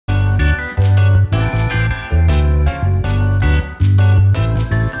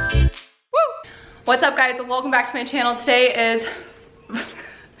What's up guys, welcome back to my channel. Today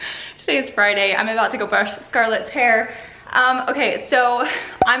is Friday. I'm about to go brush Scarlett's hair. Okay, so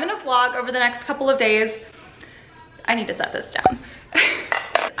I'm gonna vlog over the next couple of days. I need to set this down.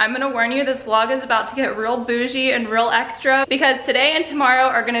 I'm gonna warn you, this vlog is about to get real bougie and real extra because today and tomorrow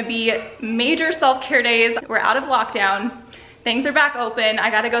are gonna be major self-care days. We're out of lockdown. Things are back open.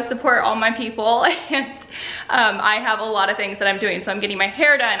 I gotta go support all my people and I have a lot of things that I'm doing. So I'm getting my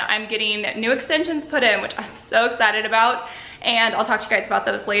hair done. I'm getting new extensions put in, which I'm so excited about. And I'll talk to you guys about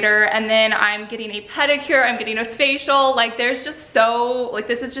those later. And then I'm getting a pedicure, I'm getting a facial. Like there's just so, like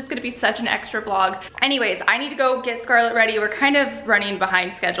this is just gonna be such an extra vlog. Anyways, I need to go get Scarlett ready. We're kind of running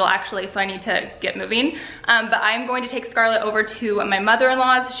behind schedule actually, so I need to get moving. But I'm going to take Scarlett over to my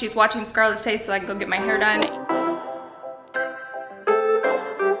mother-in-law's. She's watching Scarlett today so I can go get my hair done.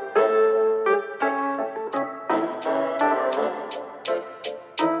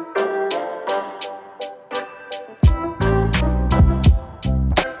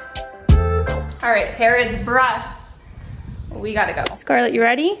 All right, hair is brushed. We gotta go. Scarlett, you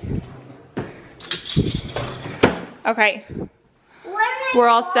ready? Okay. We're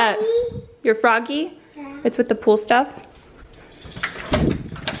all set. You're froggy? Yeah. It's with the pool stuff.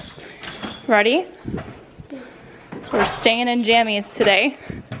 Ready? We're staying in jammies today.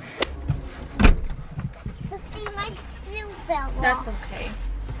 My shoe fell off. That's okay.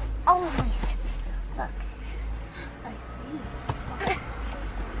 Oh my, look. I see.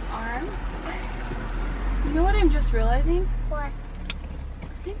 Arm. You know what I'm just realizing? What? I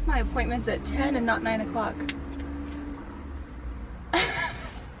think my appointment's at 10 and not 9 o'clock.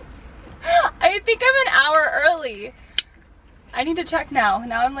 I think I'm an hour early. I need to check now.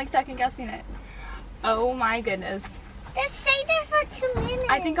 Now I'm like second guessing it. Oh my goodness. Just stay there for 2 minutes.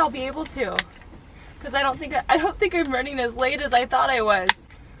 I think I'll be able to. Because I don't think I'm running as late as I thought I was.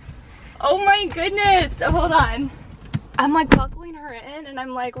 Oh my goodness. Hold on. I'm like buckling her in and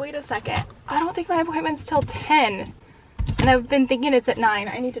I'm like, wait a second. I don't think my appointment's till 10. And I've been thinking it's at 9.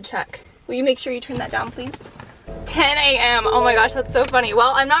 I need to check. Will you make sure you turn that down, please? 10 a.m. Oh my gosh, that's so funny.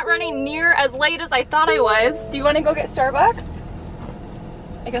 Well, I'm not running near as late as I thought I was. Do you want to go get Starbucks?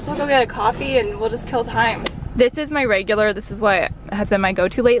 I guess I'll go get a coffee and we'll just kill time. This is my regular, this is what has been my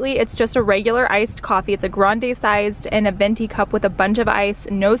go-to lately. It's just a regular iced coffee. It's a grande sized in a venti cup with a bunch of ice,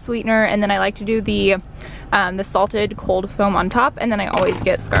 no sweetener, and then I like to do the salted cold foam on top, and then I always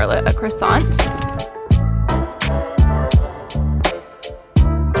get Scarlett a croissant.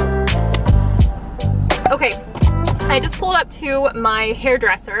 Okay, I just pulled up to my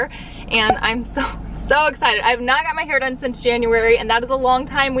hairdresser and I'm so excited. I have not got my hair done since January, and that is a long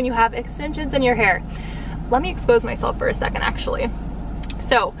time when you have extensions in your hair. Let me expose myself for a second actually.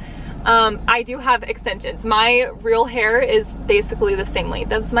 So I do have extensions. My real hair is basically the same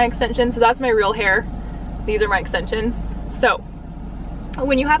length as my extensions, so that's my real hair. These are my extensions. So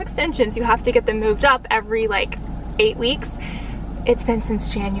when you have extensions, you have to get them moved up every like 8 weeks. It's been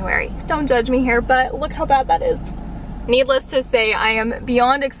since January. Don't judge me here, but look how bad that is. Needless to say, I am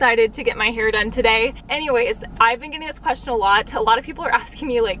beyond excited to get my hair done today. Anyways, I've been getting this question a lot. A lot of people are asking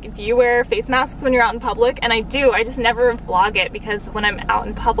me like, do you wear face masks when you're out in public? And I do, I just never vlog it because when I'm out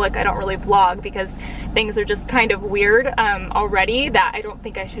in public, I don't really vlog because things are just kind of weird already that I don't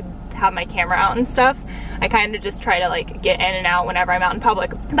think I should have my camera out and stuff. I kind of just try to like get in and out whenever I'm out in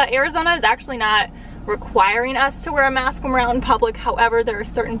public. But Arizona is actually not requiring us to wear a mask when we're out in public. However, there are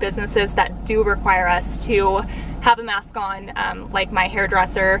certain businesses that do require us to have a mask on, like my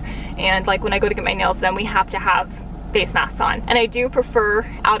hairdresser, and like when I go to get my nails done, we have to have face masks on. And I do prefer,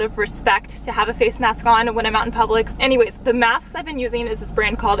 out of respect, to have a face mask on when I'm out in public. Anyways, the masks I've been using is this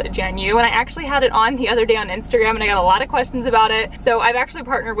brand called Genu, and I actually had it on the other day on Instagram and I got a lot of questions about it. So I've actually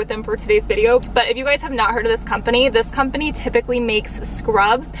partnered with them for today's video. But if you guys have not heard of this company typically makes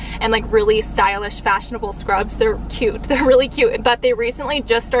scrubs and like really stylish, fashionable scrubs. They're cute, they're really cute. But they recently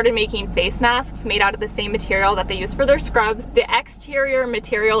just started making face masks made out of the same material that they use for their scrubs. The exterior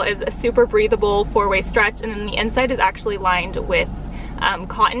material is a super breathable 4-way stretch, and then the inside is actually lined with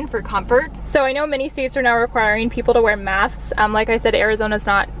cotton for comfort. So I know many states are now requiring people to wear masks. Like I said, Arizona's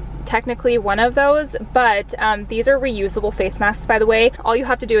not technically one of those, but these are reusable face masks, by the way. All you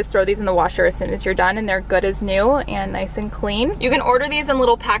have to do is throw these in the washer as soon as you're done, and they're good as new and nice and clean. You can order these in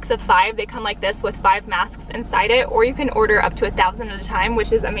little packs of 5. They come like this with 5 masks inside it, or you can order up to 1,000 at a time,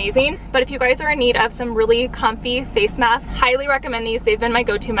 which is amazing. But if you guys are in need of some really comfy face masks, highly recommend these. They've been my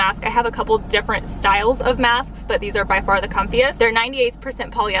go-to mask. I have a couple different styles of masks, but these are by far the comfiest. They're 98%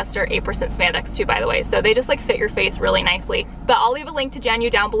 polyester, 8% spandex too, by the way, so they just like fit your face really nicely. But I'll leave a link to Genu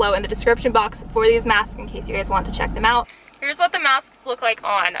down below in the description box for these masks in case you guys want to check them out. Here's what the masks look like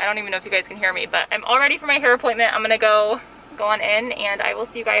on. I don't even know if you guys can hear me, but I'm all ready for my hair appointment. I'm gonna go on in and I will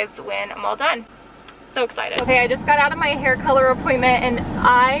see you guys when I'm all done. So excited. Okay, I just got out of my hair color appointment and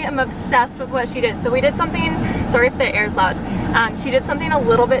I am obsessed with what she did. So we did something, sorry if the air's loud. She did something a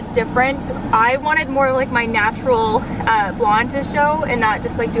little bit different. I wanted more like my natural blonde to show and not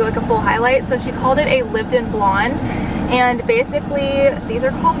just like do like a full highlight. So she called it a lived-in blonde. And basically, these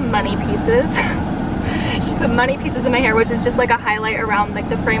are called money pieces. She put money pieces in my hair, which is just like a highlight around like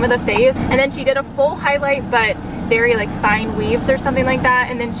the frame of the face. And then she did a full highlight, but very like fine weaves or something like that.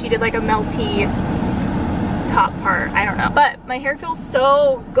 And then she did like a melty top part, I don't know. But my hair feels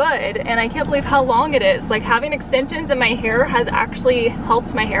so good and I can't believe how long it is. Like having extensions in my hair has actually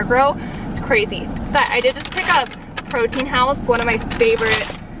helped my hair grow. It's crazy. But I did just pick up Protein House, one of my favorite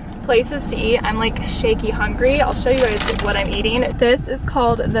places to eat. I'm like shaky hungry. I'll show you guys what I'm eating. This is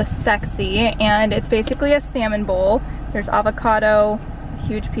called the Sexy and it's basically a salmon bowl. There's avocado,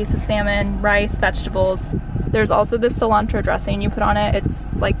 huge piece of salmon, rice, vegetables. There's also this cilantro dressing you put on it. It's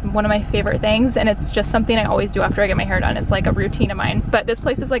like one of my favorite things and it's just something I always do after I get my hair done. It's like a routine of mine. But this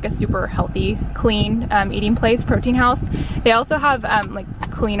place is like a super healthy, clean eating place, Protein House. They also have like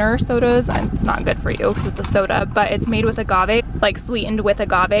cleaner sodas. It's not good for you because it's a soda, but it's made with agave, like sweetened with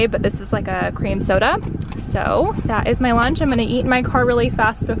agave, but this is like a cream soda. So that is my lunch. I'm gonna eat in my car really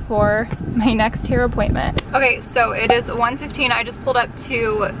fast before my next hair appointment. Okay, so it is 1:15. I just pulled up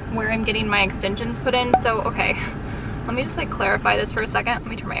to where I'm getting my extensions put in. So, okay, let me just like clarify this for a second. Let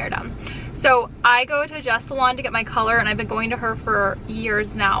me turn my hair down. So I go to Just Salon to get my color and I've been going to her for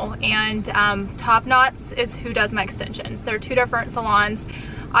years now. And Top Knots is who does my extensions. They're two different salons.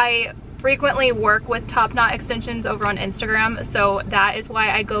 I frequently work with Top Knot extensions over on Instagram, so that is why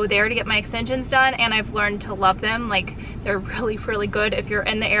I go there to get my extensions done, and I've learned to love them. Like, they're really, really good. If you're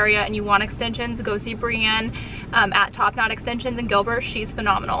in the area and you want extensions, go see Brienne at Top Knot Extensions in Gilbert. She's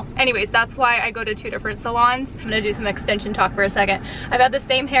phenomenal. Anyways, that's why I go to two different salons. I'm gonna do some extension talk for a second. I've had the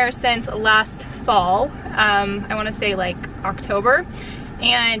same hair since last fall. I wanna say like October.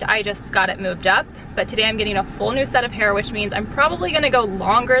 And I just got it moved up, but today I'm getting a full new set of hair, which means I'm probably gonna go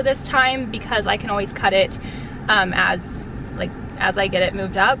longer this time because I can always cut it as I get it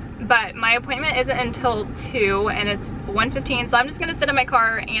moved up. But my appointment isn't until 2 and it's 1:15, so I'm just gonna sit in my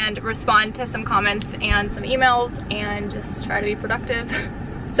car and respond to some comments and some emails and just try to be productive.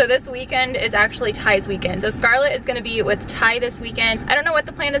 So this weekend is actually Ty's weekend. So Scarlett is gonna be with Ty this weekend. I don't know what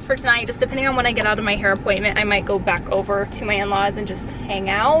the plan is for tonight, just depending on when I get out of my hair appointment. I might go back over to my in-laws and just hang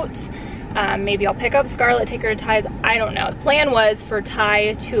out. Maybe I'll pick up Scarlett, take her to Ty's, I don't know. The plan was for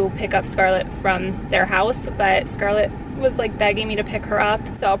Ty to pick up Scarlett from their house, but Scarlett was like begging me to pick her up.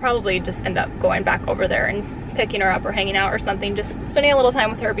 So I'll probably just end up going back over there and picking her up or hanging out or something, just spending a little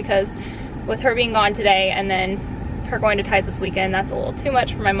time with her, because with her being gone today and then her going to Ty's this weekend, that's a little too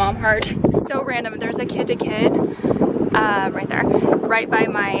much for my mom heart. So random. There's a Kid to Kid right there, right by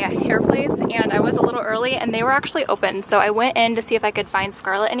my hair place, and I was a little early and they were actually open. So I went in to see if I could find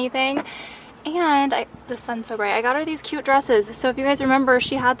Scarlett anything, and the sun's so bright. I got her these cute dresses. So if you guys remember,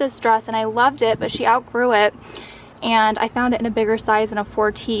 she had this dress and I loved it, but she outgrew it, and I found it in a bigger size in a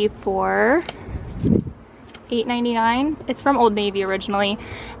 4T for $8.99. It's from Old Navy originally.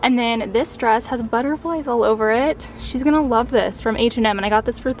 And then this dress has butterflies all over it. She's gonna love this, from H&M, and I got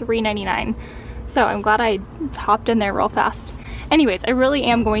this for $3.99. So I'm glad I hopped in there real fast. Anyways, I really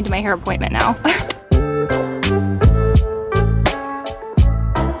am going to my hair appointment now.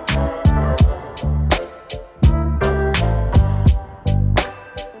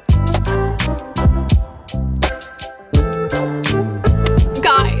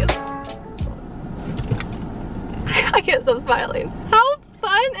 I can't stop smiling. How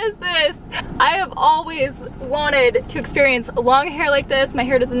fun is this? I have always wanted to experience long hair like this. My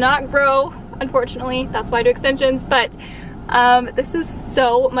hair does not grow, unfortunately. That's why I do extensions, but this is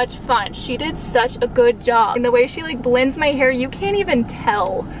so much fun. She did such a good job. And the way she like blends my hair, you can't even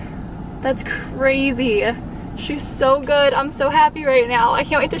tell. That's crazy. She's so good. I'm so happy right now. I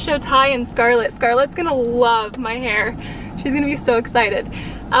can't wait to show Ty and Scarlett. Scarlett's gonna love my hair. She's gonna be so excited.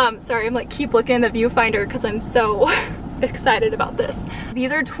 Sorry, I'm like keep looking in the viewfinder because I'm so excited about this.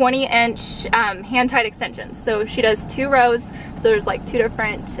 These are 20-inch hand-tied extensions. So she does 2 rows. So there's like 2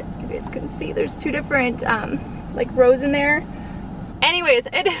 different, you guys can see, there's 2 different like rows in there. Anyways,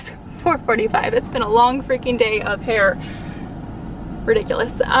 it is 4:45. It's been a long freaking day of hair.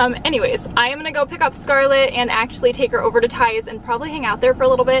 Ridiculous. Anyways, I am gonna go pick up Scarlett and actually take her over to Ty's and probably hang out there for a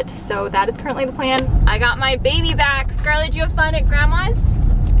little bit. So that is currently the plan. I got my baby back. Scarlett, did you have fun at Grandma's?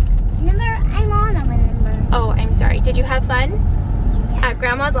 Remember, I'm Anna, remember. Oh, I'm sorry. Did you have fun? Yeah. At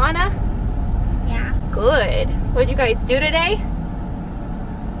Grandma's, Anna? Yeah. Good. What'd you guys do today?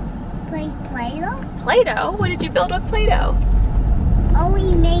 Play Play-Doh? Play-Doh? What did you build with Play-Doh? Oh,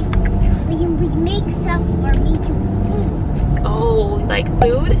 we make stuff for me to eat. Oh, like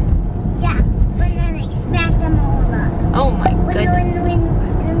food? Yeah, but then I smashed them all up. Oh my goodness.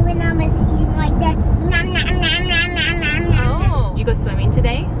 When I was eating like that, nom, nom, nom, nom, nom, nom, nom. Oh. Did you go swimming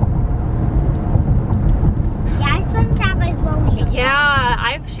today? Yeah, I swam that by Chloe. Yeah,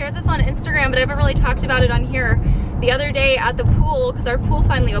 I've shared this on Instagram, but I haven't really talked about it on here. The other day at the pool, because our pool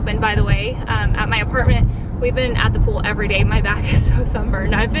finally opened, by the way, at my apartment. We've been at the pool every day. My back is so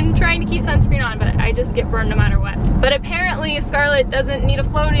sunburned. I've been trying to keep sunscreen on, but I just get burned no matter what. But apparently Scarlett doesn't need a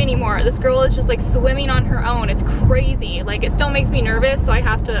float anymore. This girl is just like swimming on her own. It's crazy. Like, it still makes me nervous, so I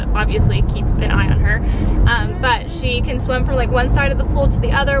have to obviously keep an eye on her. But she can swim from like one side of the pool to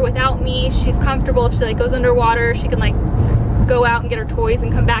the other without me. She's comfortable. If she like goes underwater, she can like go out and get her toys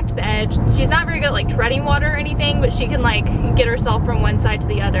and come back to the edge. She's not very good at like treading water or anything, but she can like get herself from one side to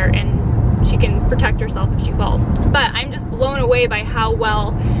the other, and she can protect herself if she falls. But I'm just blown away by how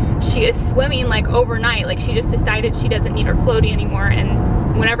well she is swimming like overnight. Like, she just decided she doesn't need her floaty anymore,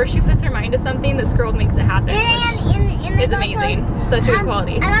 and whenever she puts her mind to something, this girl makes it happen. And it's amazing. Such a good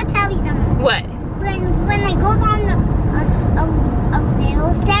quality. I gotta tell you something. What? When I go down a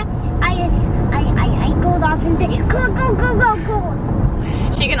little step, I go off and say, go.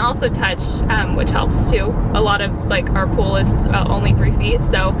 She can also touch, which helps too. A lot of like our pool is only 3 feet,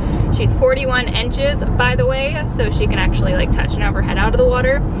 so she's 41 inches, by the way, so she can actually like touch and have her head out of the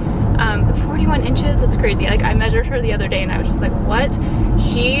water. But 41 inches, that's crazy. Like, I measured her the other day and I was just like, what?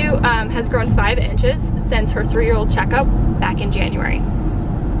 She has grown 5 inches since her 3-year-old checkup back in January.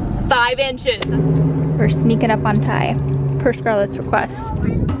 5 inches. We're sneaking up on Ty per Scarlett's request.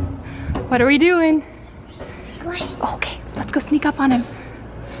 What are we doing? Okay, let's go sneak up on him.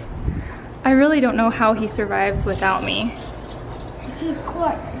 I really don't know how he survives without me. She's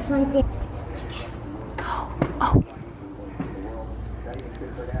caught. It's right there. Oh.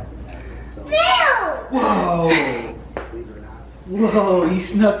 Whoa! Whoa, you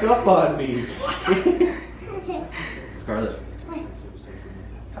snuck up on me. Scarlett.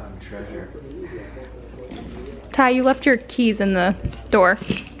 Found treasure. Ty, you left your keys in the door.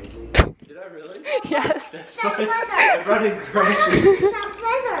 Did I really? Yes. That's fine. I brought in groceries.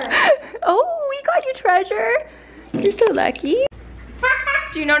 Oh, we got you treasure. You're so lucky.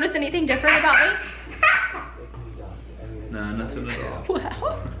 Do you notice anything different about me? No, nothing at all.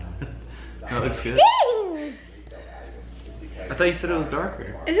 Wow. No, it looks good. I thought you said it was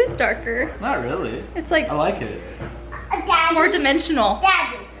darker. It is darker. Not really. It's like, I like it. Daddy. more dimensional.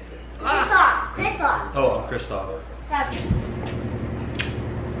 Daddy. Kristoff. Oh, I'm Kristoff. Daddy.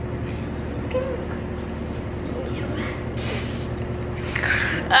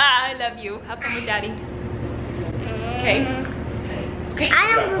 I love you. Have fun with Daddy. Okay.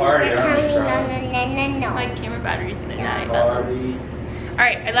 I don't believe it. No. My camera battery's gonna die.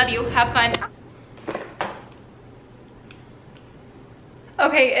 Alright, I love you. Have fun.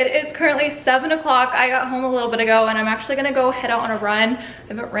 Okay, it is currently 7 o'clock. I got home a little bit ago and I'm actually gonna go head out on a run. I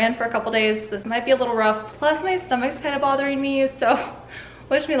haven't ran for a couple days. This might be a little rough. Plus my stomach's kind of bothering me, so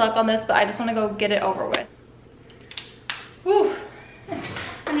wish me luck on this, but I just wanna go get it over with. Whew.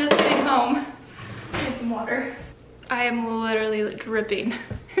 I'm just getting home. I need some water. I am literally dripping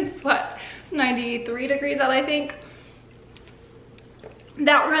in sweat. It's 93 degrees out, I think.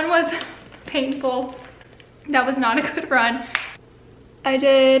 That run was painful. That was not a good run. I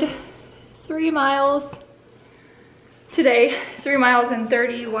did 3 miles today, 3 miles in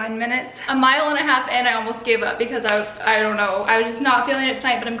 31 minutes. A mile and a half in, I almost gave up because I don't know. I was just not feeling it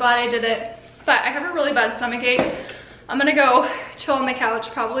tonight, but I'm glad I did it. But I have a really bad stomach ache. I'm gonna go chill on the couch,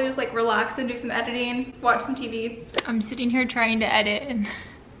 probably just like relax and do some editing, watch some TV. I'm sitting here trying to edit and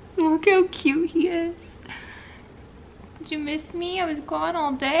look how cute he is. Did you miss me? I was gone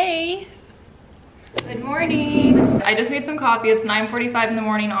all day. Good morning. I just made some coffee. It's 9:45 in the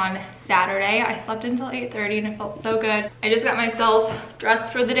morning on Saturday. I slept until 8:30 and it felt so good. I just got myself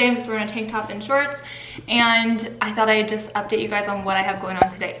dressed for the day. I'm just wearing a tank top and shorts. And I thought I'd just update you guys on what I have going on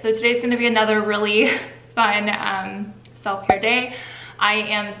today. So today's gonna be another really fun self-care day. I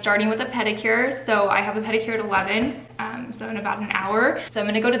am starting with a pedicure. So I have a pedicure at 11, so in about an hour. So I'm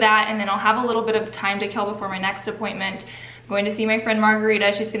gonna go to that and then I'll have a little bit of time to kill before my next appointment. I'm going to see my friend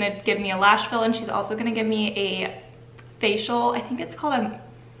Margarita. She's gonna give me a lash fill and she's also gonna give me a facial. I think it's called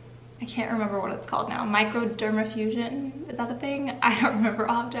I can't remember what it's called now. Microdermafusion, is that a thing? I don't remember,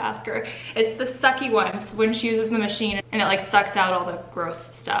 I'll have to ask her. It's the sucky one. It's when she uses the machine and it like sucks out all the gross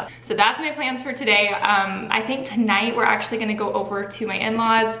stuff. So that's my plans for today. I think tonight we're actually gonna go over to my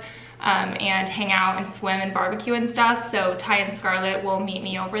in-laws. and hang out and swim and barbecue and stuff. So Ty and Scarlett will meet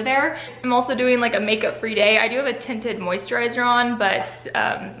me over there. I'm also doing like a makeup free day. I do have a tinted moisturizer on, but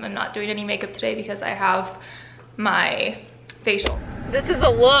I'm not doing any makeup today because I have my facial. This is a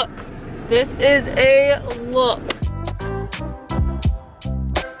look. This is a look.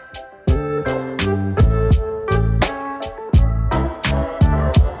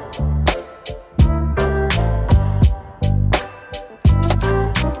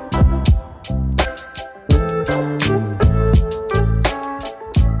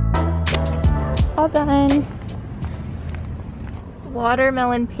 All done.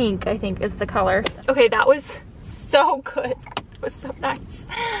 Watermelon pink, I think, is the color. Okay, that was so good. It was so nice.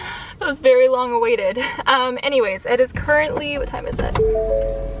 It was very long awaited. Anyways, it is currently, what time is it?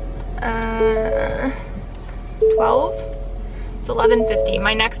 12? It's 11:50.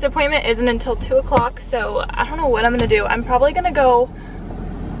 My next appointment isn't until 2 o'clock, so I don't know what I'm gonna do. I'm probably gonna go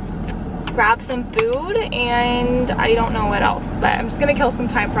grab some food and I don't know what else, but I'm just gonna kill some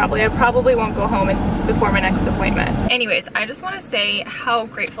time probably. I probably won't go home before my next appointment. Anyways, I just want to say how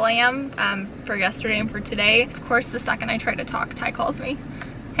grateful I am for yesterday and for today. Of course, the second I try to talk, Ty calls me.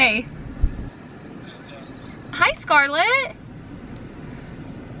 Hey. Hi, Scarlett.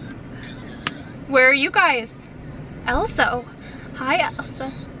 Where are you guys? Elsa. Hi,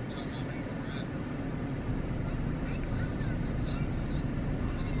 Elsa.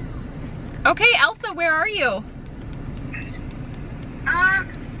 Okay, Elsa, where are you?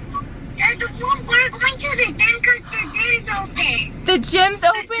 We're going to the gym because the gym's open. The gym's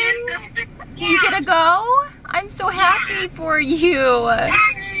open? Yeah. You gonna go? I'm so happy for you. And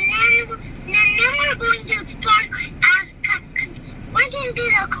then we're going to start because we're going to do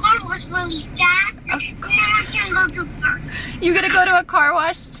the car wash really fast. And then we're going to go to park. You gonna go to a car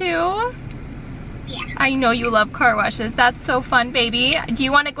wash too? Yeah. I know you love car washes. That's so fun, baby. Do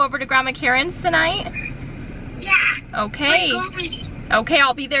you want to go over to Grandma Karen's tonight? Yeah. Okay. Okay,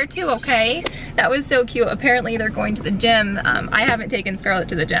 I'll be there too, okay? That was so cute. Apparently they're going to the gym. I haven't taken Scarlett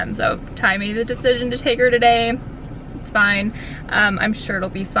to the gym, so Ty made the decision to take her today. It's fine. I'm sure it'll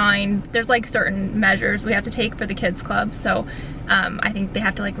be fine. There's like certain measures we have to take for the kids club, so I think they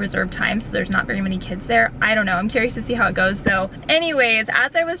have to like reserve time, so there's not very many kids there. I don't know. I'm curious to see how it goes though. Anyways,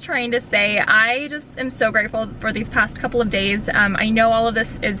 as I was trying to say, I just am so grateful for these past couple of days. I know all of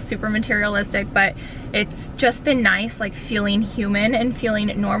this is super materialistic, but it's just been nice like feeling human and feeling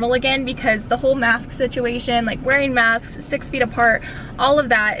normal again, because the whole mask situation, like wearing masks 6 feet apart, all of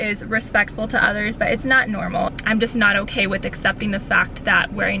that is respectful to others, but it's not normal. I'm just not okay with accepting the fact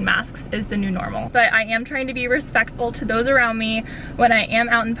that wearing masks is the new normal. But I am trying to be respectful to those around me when I am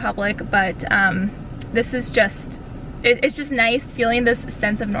out in public, but this is just, it's just nice feeling this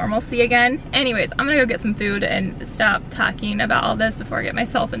sense of normalcy again. Anyways, I'm gonna go get some food and stop talking about all this before I get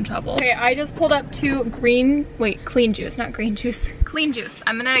myself in trouble. Okay, I just pulled up to clean juice, not green juice, clean juice.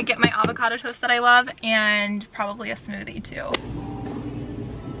 I'm gonna get my avocado toast that I love and probably a smoothie too.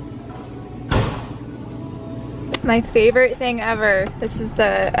 My favorite thing ever. This is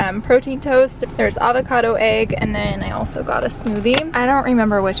the protein toast. There's avocado, egg, and then I also got a smoothie. I don't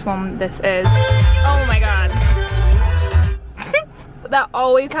remember which one this is. Oh my god. That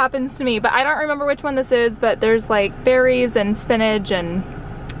always happens to me, but I don't remember which one this is, but there's like berries and spinach and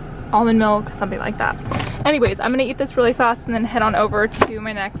almond milk, something like that. Anyways, I'm gonna eat this really fast and then head on over to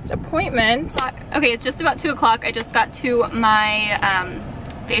my next appointment. Okay, it's just about 2 o'clock. I just got to my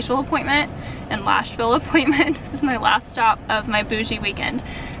facial appointment and lash fill appointment. This is my last stop of my bougie weekend.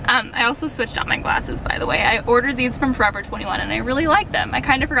 I also switched out my glasses, by the way. I ordered these from Forever 21 and I really like them. I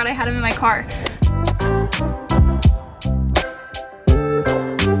kind of forgot I had them in my car.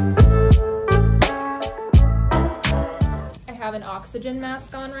 I have an oxygen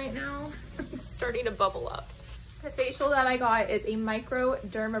mask on right now. It's starting to bubble up. The facial that I got is a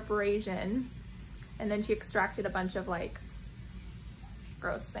microdermabrasion, and then she extracted a bunch of like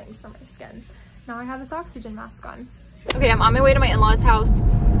gross things from my skin. Now I have this oxygen mask on. Okay, I'm on my way to my in-laws' house.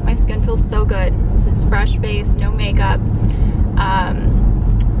 My skin feels so good. This is fresh face, no makeup.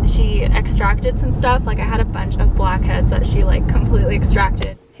 She extracted some stuff. Like I had a bunch of blackheads that she like completely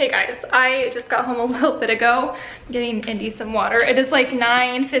extracted. Hey guys, I just got home a little bit ago, getting Indy some water. It is like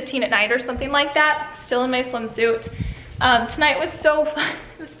 9:15 at night or something like that. Still in my swimsuit. Tonight was so fun.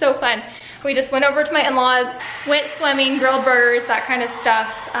 It was so fun. We just went over to my in-laws, went swimming, grilled burgers, that kind of stuff.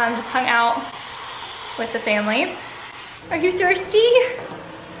 Just hung out with the family. Are you thirsty?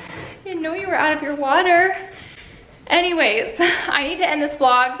 Didn't know you were out of your water. Anyways, I need to end this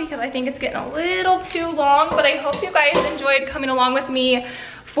vlog because I think it's getting a little too long, but I hope you guys enjoyed coming along with me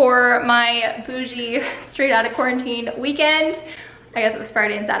for my bougie straight out of quarantine weekend. I guess it was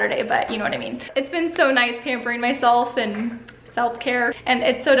Friday and Saturday, but you know what I mean. It's been so nice pampering myself and self-care, and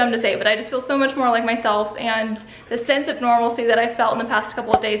it's so dumb to say, but I just feel so much more like myself, and the sense of normalcy that I felt in the past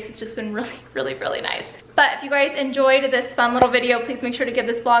couple of days has just been really nice. But if you guys enjoyed this fun little video, please make sure to give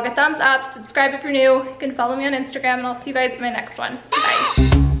this vlog a thumbs up, subscribe if you're new, you can follow me on Instagram, and I'll see you guys in my next one.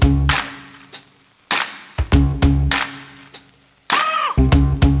 Bye.